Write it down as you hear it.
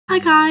Hi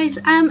guys,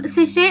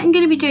 so today I'm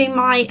going to be doing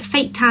my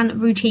fake tan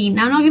routine.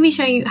 Now I'm not going to be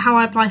showing you how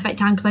I apply fake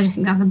tan because I just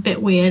think that's a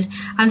bit weird,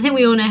 and I think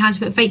we all know how to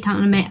put fake tan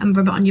on a mitt and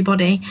rub it on your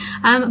body,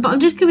 but I'm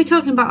just going to be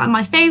talking about like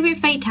my favourite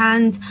fake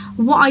tans,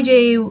 what I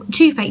do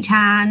to fake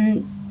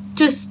tan,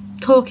 just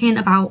talking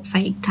about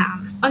fake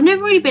tan. I've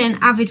never really been an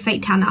avid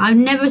fake tanner. I've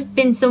never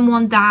been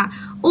someone that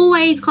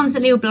always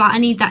constantly will be like, I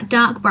need that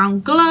dark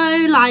brown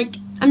glow. Like,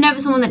 I'm never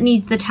someone that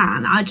needs the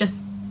tan. I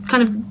just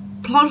kind of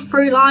plod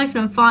through life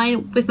and I'm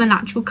fine with my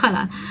natural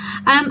colour.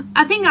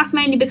 I think that's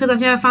mainly because I've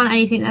never found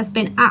anything that's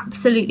been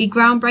absolutely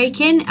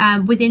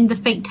groundbreaking within the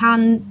fake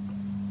tan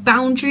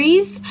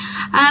boundaries,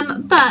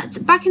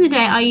 but back in the day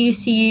I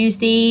used to use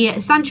the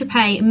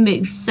Saint-Tropez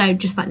mousse, so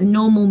just like the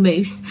normal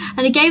mousse,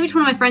 and I gave it to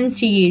one of my friends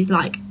to use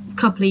like a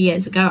couple of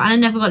years ago and I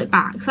never got it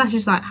back, so that's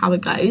just like how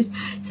it goes.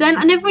 So then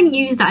I never really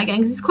used that again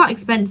because it's quite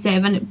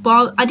expensive, and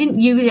well, I didn't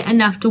use it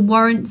enough to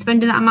warrant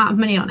spending that amount of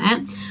money on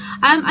it.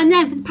 And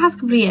then for the past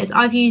couple of years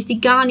I've used the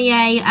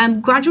Garnier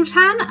Gradual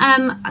Tan,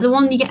 the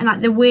one you get in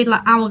like the weird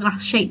like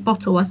hourglass shaped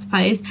bottle, I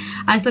suppose.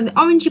 It's like the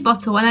orangey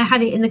bottle, and I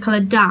had it in the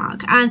colour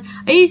dark, and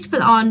I used to put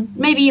it on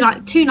maybe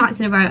like 2 nights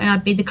in a row and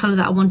I'd be the colour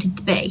that I wanted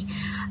to be.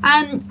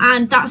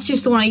 And that's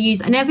just the one I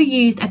used. I never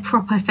used a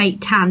proper fake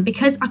tan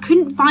because I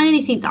couldn't find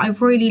anything that I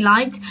really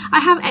liked. I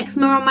have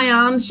eczema on my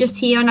arms just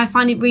here and I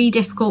find it really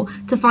difficult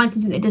to find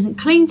something that doesn't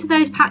cling to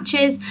those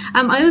patches.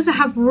 I also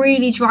have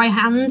really dry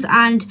hands,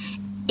 and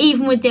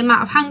even with the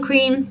amount of hand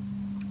cream,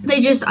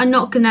 they just are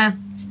not gonna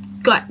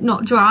get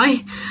not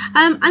dry,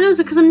 and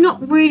also because I'm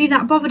not really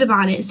that bothered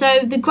about it.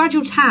 So the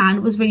Gradual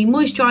Tan was really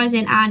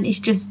moisturising and it's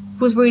just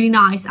was really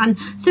nice and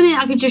something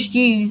that I could just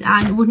use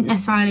and wouldn't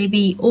necessarily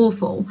be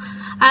awful.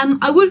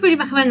 I would really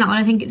recommend that one.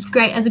 I think it's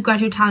great as a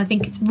gradual tan. I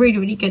think it's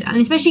really good, and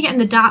especially getting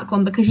the dark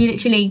one because you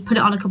literally put it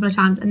on a couple of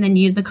times and then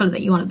you're the colour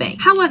that you want to be.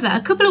 However,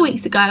 a couple of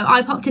weeks ago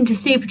I popped into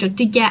Superdrug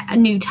to get a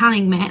new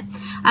tanning mitt.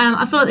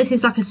 I feel like this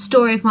is like a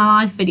story of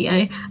my life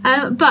video,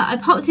 but I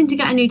popped in to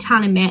get a new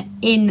tanning mitt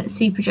in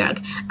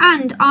Superdrug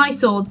and I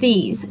saw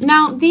these.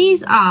 Now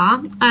these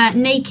are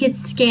Naked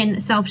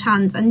Skin Self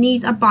Tans, and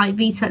these are by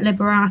Vita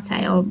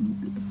Liberata, or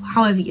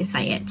however you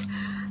say it.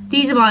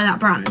 These are by that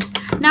brand.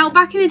 Now,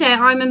 back in the day,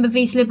 I remember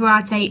Vita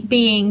Liberata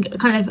being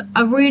kind of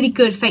a really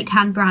good fake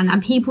tan brand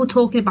and people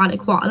talking about it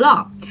quite a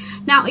lot.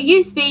 Now, it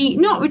used to be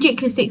not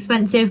ridiculously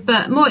expensive,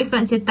 but more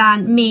expensive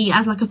than me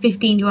as like a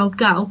 15-year-old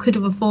girl could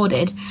have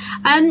afforded.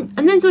 And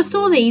then so I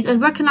saw these, I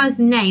recognised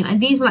the name,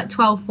 and these were like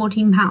 £12,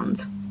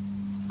 £14.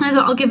 I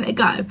thought I'll give it a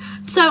go.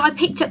 So I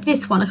picked up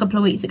this one a couple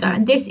of weeks ago,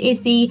 and this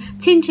is the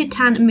Tinted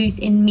Tan Mousse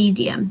in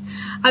medium.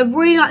 I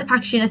really like the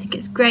packaging. I think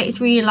it's great. It's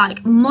really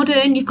like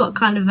modern. You've got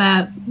kind of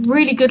a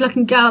really good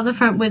looking girl at the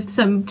front with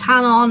some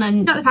tan on,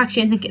 and I like the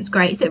packaging. I think it's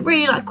great. So it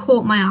really like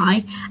caught my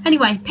eye.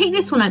 Anyway, picked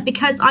this one up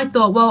because I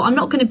thought, well, I'm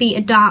not going to be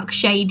a dark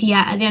shade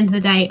yet. At the end of the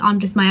day,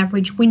 I'm just my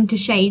average winter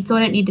shade, so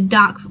I don't need a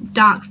dark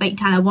fake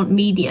tan. I want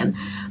medium.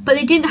 But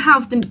they didn't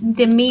have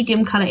the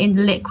medium colour in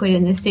the liquid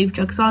in the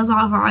Superdrug, so I was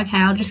like, right, okay,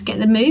 I'll just get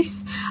the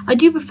mousse. I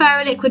do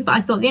prefer a liquid, but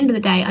I thought at the end of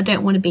the day I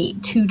don't want to be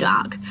too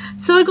dark,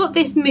 so I got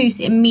this mousse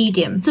in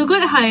medium. So I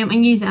got it home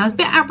and used it. I was a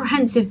bit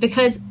apprehensive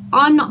because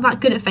I'm not that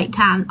good at fake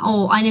tan,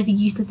 or I never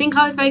used to think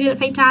I was very good at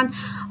fake tan.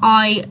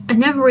 I had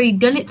never really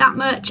done it that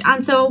much,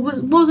 and so I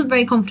wasn't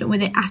very confident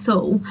with it at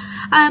all.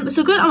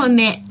 So I got it on my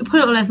mitt, put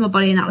it all over my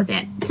body, and that was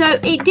it. So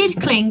it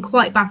did cling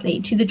quite badly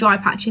to the dry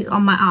patches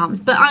on my arms,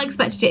 but I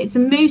expected it. It's a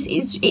mousse,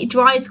 it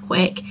dries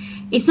quick,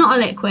 it's not a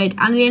liquid,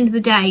 and at the end of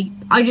the day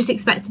I just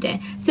expected it.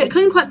 So it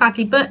clung quite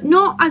badly, but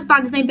not as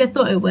bad as maybe I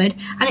thought it would,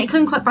 and it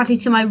clung quite badly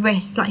to my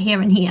wrists, like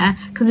here and here,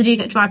 because I do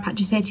get dry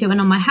patches here too,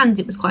 and on my hands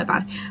it was quite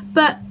bad.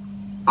 But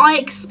I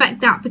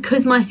expect that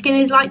because my skin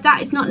is like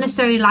that. It's not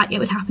necessarily like it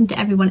would happen to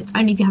everyone. It's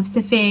only if you have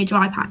severe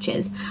dry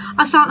patches.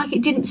 I felt like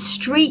it didn't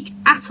streak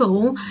at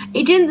all.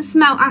 It didn't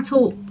smell at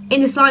all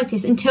in the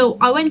slightest until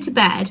I went to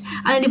bed,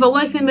 and then if I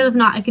woke up in the middle of the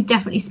night I could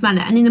definitely smell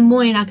it, and in the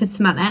morning I could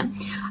smell it.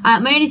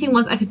 My only thing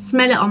was I could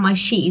smell it on my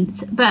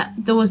sheets, but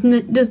there's no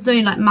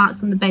like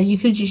marks on the bed. You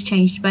could have just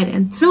changed your bed in.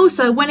 And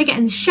also when I get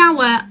in the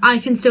shower I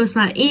can still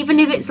smell it, even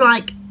if it's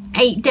like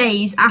 8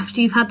 days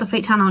after you've had the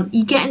fake tan on.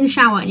 You get in the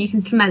shower and you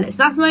can smell it. So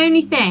that's my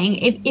only thing.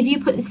 If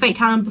you put this fake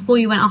tan on before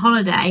you went on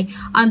holiday,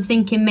 I'm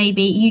thinking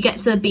maybe you get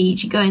to the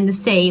beach, you go in the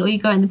sea, or you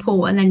go in the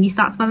pool, and then you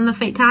start smelling the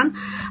fake tan.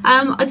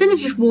 I don't know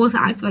if just water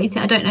activates it,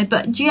 I don't know,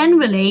 but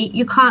generally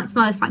you can't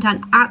smell this fake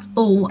tan at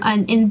all,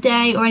 and in the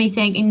day or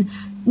anything, and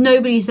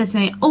nobody says to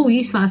me, oh,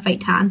 you smell a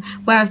fake tan,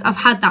 whereas I've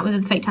had that with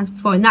the fake tans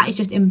before, and that is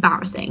just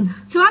embarrassing.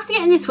 So after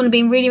getting this one and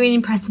being really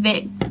impressed with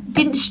it,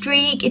 didn't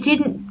streak, it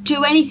didn't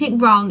do anything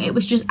wrong, it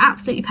was just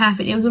absolutely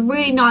perfect. It was a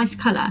really nice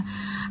colour.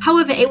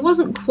 However, it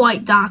wasn't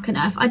quite dark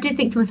enough. I did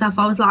think to myself,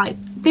 I was like,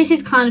 this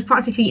is kind of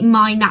practically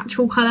my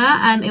natural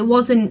colour. It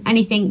wasn't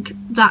anything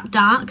that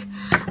dark.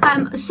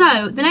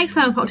 So the next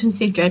time I popped in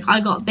Superdrug, I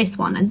got this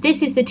one, and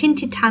this is the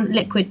Tinted Tan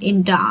Liquid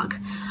in Dark.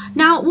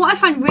 Now, what I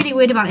find really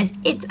weird about this,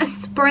 it's a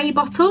spray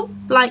bottle.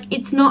 Like,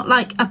 it's not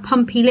like a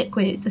pumpy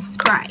liquid, it's a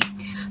spray.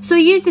 So I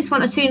used this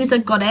one as soon as I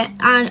got it,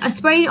 and I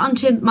sprayed it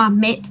onto my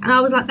mitt, and I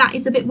was like, that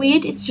is a bit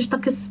weird, it's just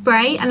like a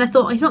spray, and I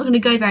thought it's not going to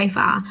go very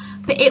far.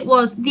 But it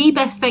was the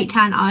best fake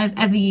tan I've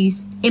ever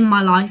used in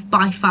my life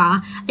by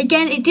far.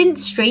 Again, it didn't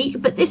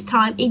streak, but this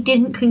time it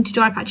didn't cling to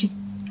dry patches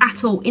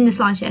at all in the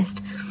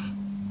slightest.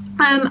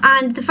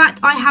 And the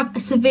fact I have a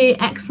severe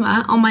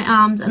eczema on my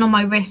arms and on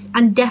my wrists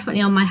and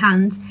definitely on my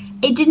hands,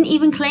 it didn't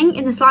even cling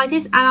in the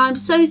slightest, and I'm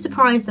so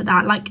surprised at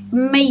that, like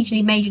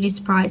majorly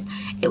surprised.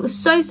 It was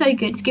so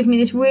good. It's given me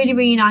this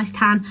really nice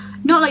tan.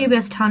 Not like you'll be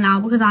able to tell now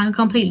because I'm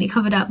completely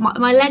covered up.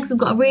 My legs have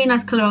got a really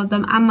nice colour on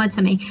them, and my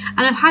tummy.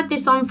 And I've had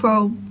this on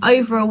for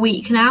over a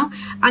week now,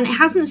 and it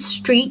hasn't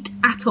streaked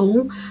at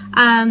all.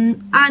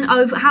 And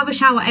I have a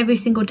shower every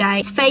single day.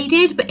 It's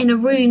faded, but in a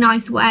really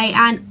nice way,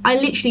 and I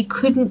literally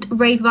couldn't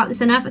rave about this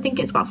enough. I think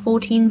it's about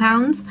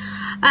 £14.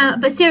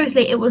 But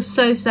seriously, it was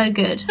so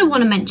good. I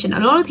want to mention,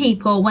 a lot of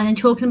people, when they're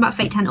talking about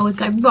fake tan, always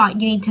go, right,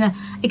 you need to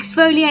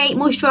exfoliate,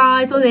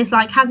 moisturise, all this,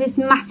 like have this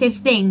massive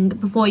thing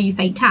before you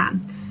fake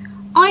tan.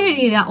 I don't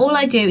do that. All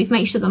I do is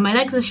make sure that my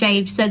legs are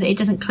shaved so that it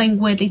doesn't cling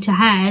weirdly to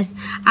hairs,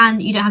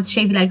 and you don't have to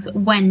shave your legs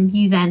when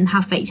you then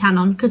have fake tan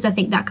on, because I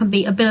think that can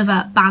be a bit of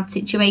a bad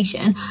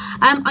situation.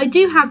 I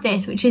do have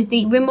this, which is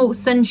the Rimmel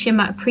Sun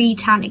Shimmer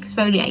Pre-Tan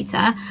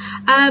Exfoliator,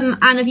 and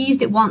I've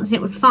used it once and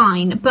it was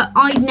fine, but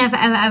I never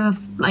ever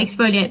like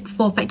exfoliate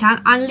before fake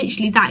tan, and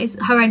literally that is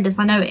horrendous,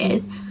 I know it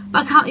is.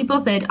 But I can't be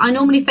bothered. I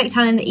normally fake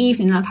tan in the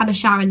evening, and I've had a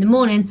shower in the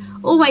morning,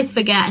 always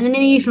forget, and then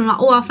in the evening I'm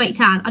like, oh, I'll fake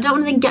tan. I don't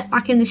want to then get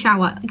back in the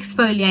shower,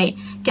 exfoliate,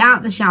 get out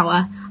of the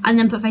shower, and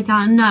then put fake tan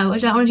on. No, I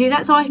don't want to do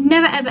that. So I've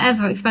never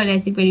ever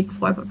exfoliated really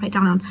before I put fake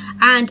tan on,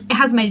 and it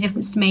has made a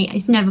difference to me.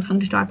 It's never clung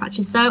to dry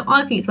patches, so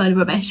I think it's a load of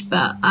rubbish,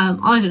 but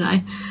I don't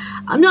know.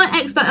 I'm not an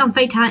expert on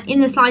fake tan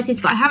in the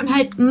slightest, but I haven't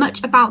heard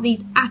much about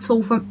these at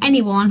all from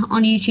anyone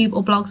on YouTube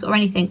or blogs or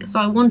anything, so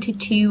I wanted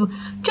to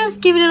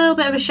just give it a little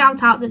bit of a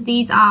shout out that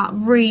these are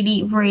really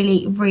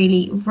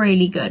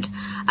good.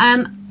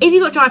 If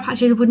you've got dry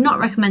patches, I would not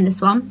recommend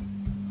this one.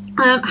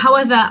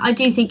 However, I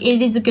do think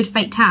it is a good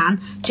fake tan.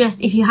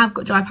 Just if you have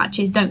got dry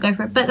patches, don't go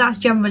for it. But that's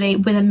generally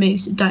with a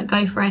mousse, don't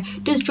go for it.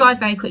 It does dry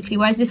very quickly,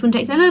 whereas this one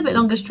takes a little bit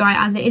longer to dry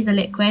as it is a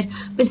liquid.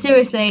 But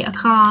seriously, I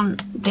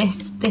can't.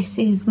 This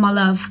is my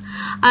love.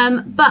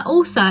 But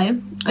also,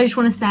 I just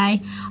want to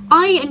say,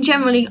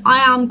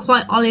 I am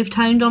quite olive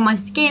toned on my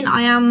skin.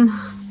 I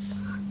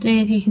don't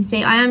know if you can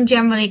see, I am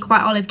generally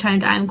quite olive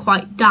toned. I am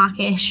quite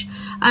darkish.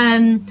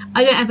 I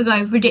don't ever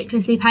go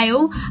ridiculously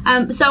pale,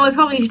 so I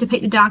probably should have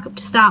picked the dark up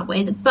to start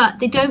with, but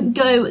they don't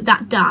go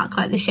that dark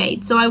like the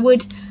shade. So I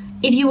would,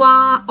 if you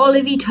are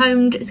olivey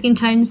toned skin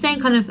tone,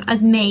 same kind of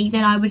as me,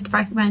 then I would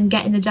recommend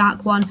getting the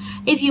dark one.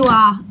 If you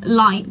are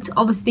light,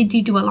 obviously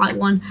they do a light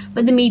one,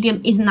 but the medium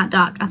isn't that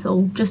dark at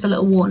all, just a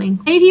little warning.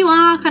 And if you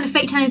are kind of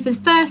fake tanning for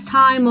the first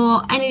time,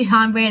 or any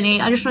time really,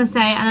 I just want to say,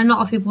 and a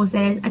lot of people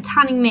say this, a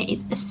tanning mitt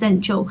is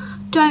essential.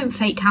 Don't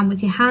fake tan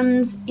with your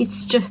hands.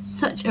 It's just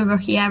such a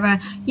rookie error.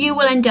 You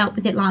will end up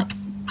with it like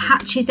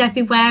patches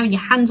everywhere, and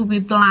your hands will be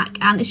black,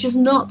 and it's just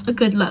not a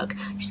good look.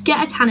 Just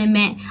get a tanning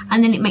mitt,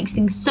 and then it makes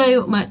things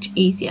so much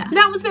easier.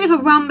 That was a bit of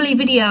a rambly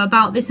video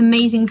about this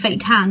amazing fake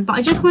tan, but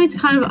I just wanted to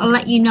kind of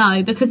let you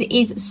know because it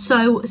is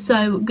so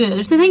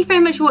good. So thank you very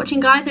much for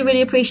watching, guys. I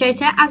really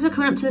appreciate it. As we're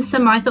coming up to the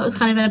summer, I thought it was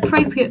kind of an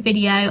appropriate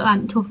video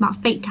talking about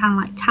fake tan,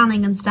 like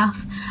tanning and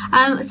stuff.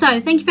 So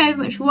thank you very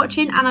much for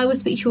watching, and I will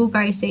speak to you all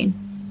very soon.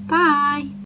 Bye.